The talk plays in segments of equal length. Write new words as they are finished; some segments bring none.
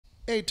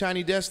Hey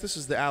Tiny Desk, this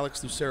is the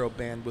Alex Lucero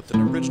Band with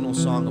an original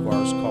song of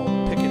ours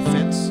called Picket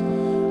Fence,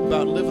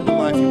 about living the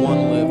life you want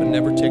to live and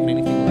never taking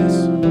anything less.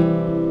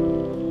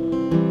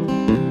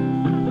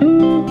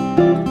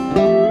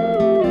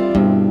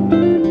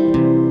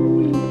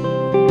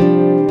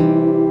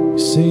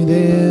 See,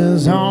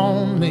 there's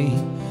only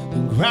the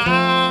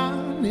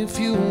grind if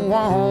you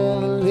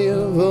want to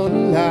live a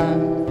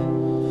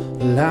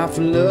life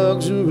of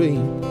luxury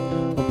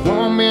a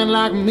poor man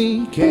like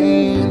me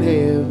can't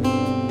have.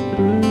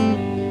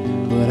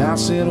 But I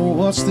said, oh,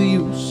 what's the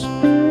use?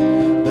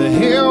 The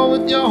hell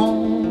with your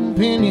own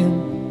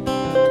opinion.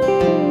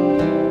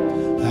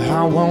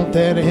 I want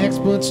that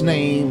expert's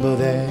name, but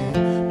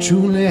that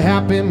truly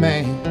happy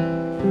man.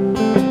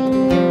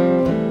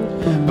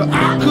 But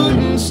I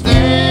couldn't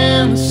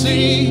stand to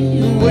see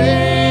you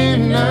wait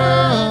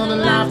another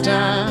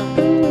lifetime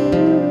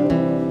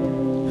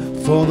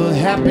for the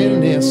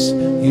happiness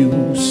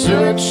you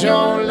search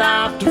your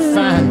life to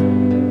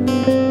find.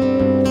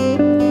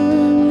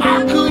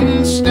 I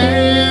couldn't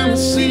stand to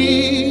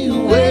see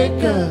you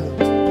wake up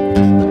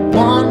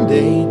one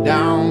day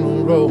down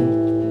the road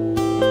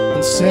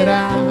and said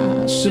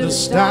I should have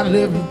started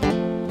living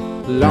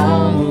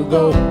long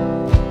ago.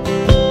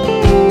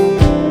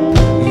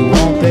 You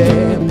want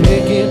that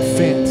picket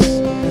fence,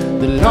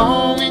 the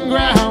long and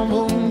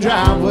gravel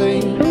driveway.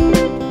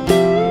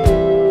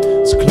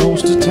 It's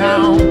close to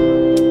town,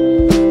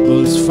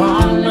 but it's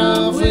far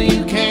enough that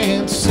you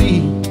can't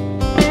see.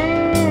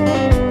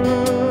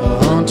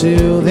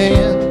 Until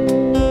then,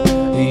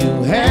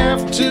 you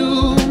have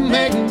to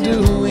make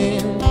do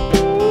in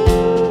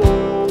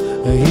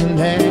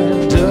that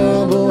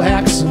double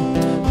accent,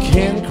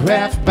 Ken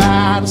Craft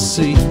by the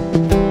sea.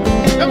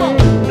 Come on.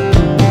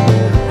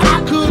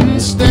 I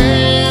couldn't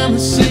stand to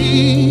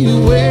see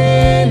you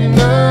wait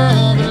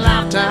another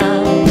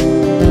lifetime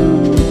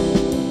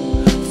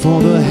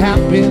for the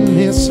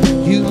happiness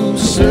you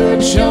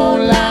search your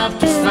life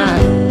to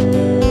find.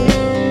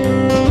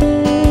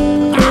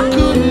 I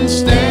couldn't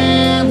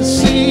stand to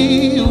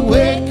see you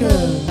wake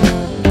up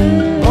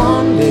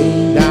one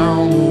day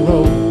down the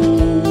road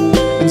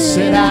and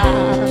said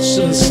I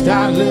should have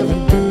started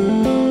living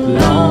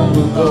long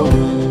ago.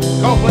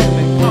 Go play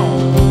me, come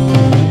on.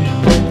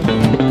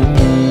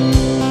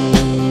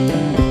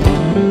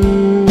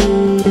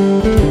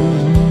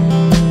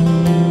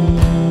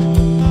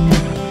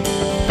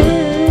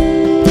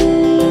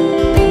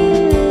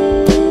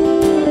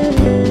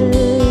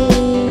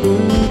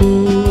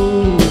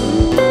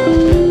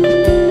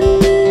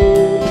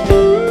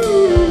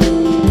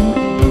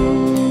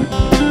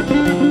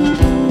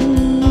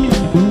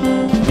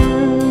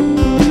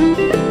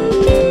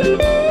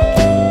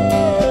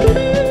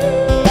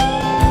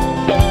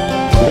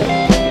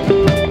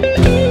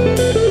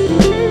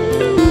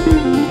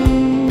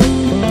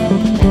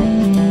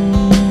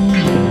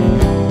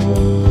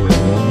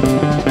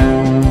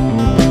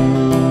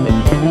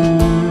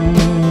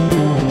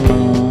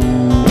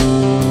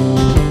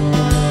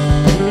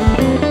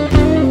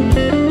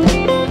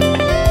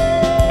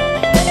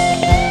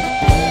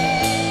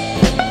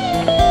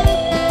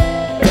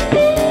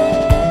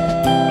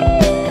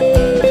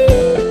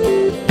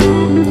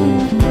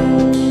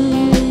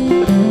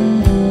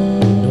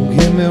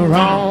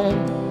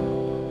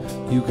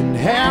 You can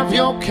have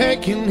your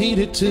cake and eat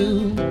it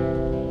too.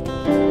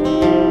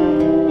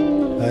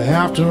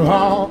 After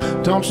all,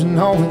 don't you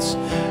know it's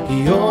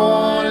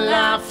your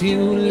life you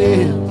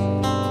live?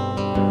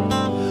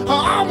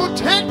 I'm gonna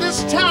take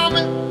this time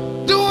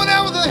and do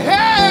whatever the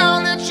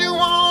hell that you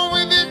want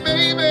with it,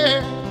 baby.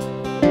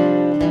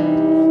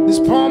 This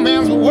poor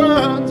man's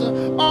words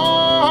are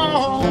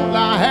all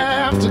I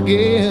have to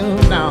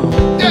give now.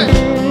 Yeah.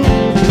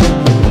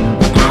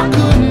 I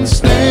couldn't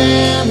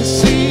stand to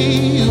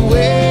see you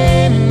wait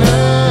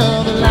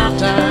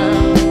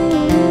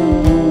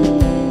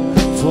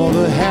for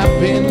the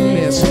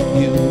happiness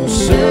you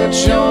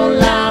search your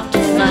life to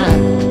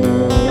find.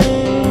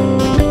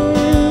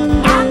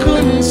 I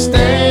couldn't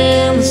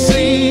stand to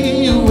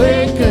see you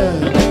wake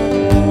up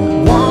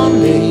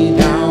one day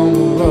down the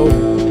road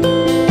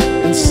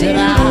and said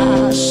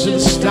I should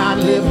have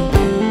started living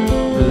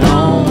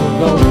long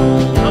ago.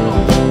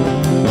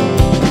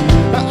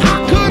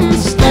 I couldn't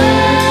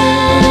stand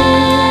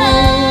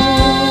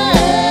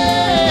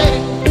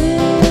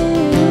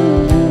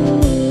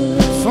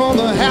for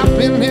the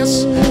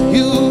happiness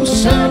you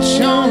search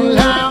your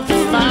life to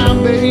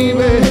find, baby.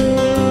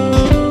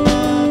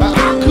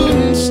 I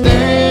couldn't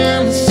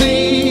stand to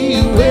see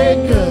you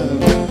wake up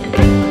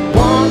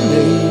one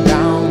day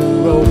down the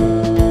road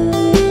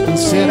and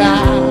said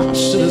I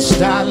should have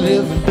started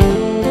living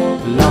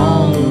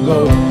long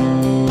ago.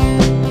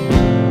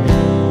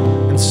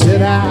 And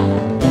said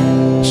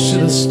I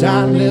should have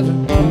started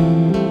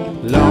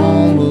living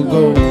long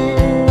ago.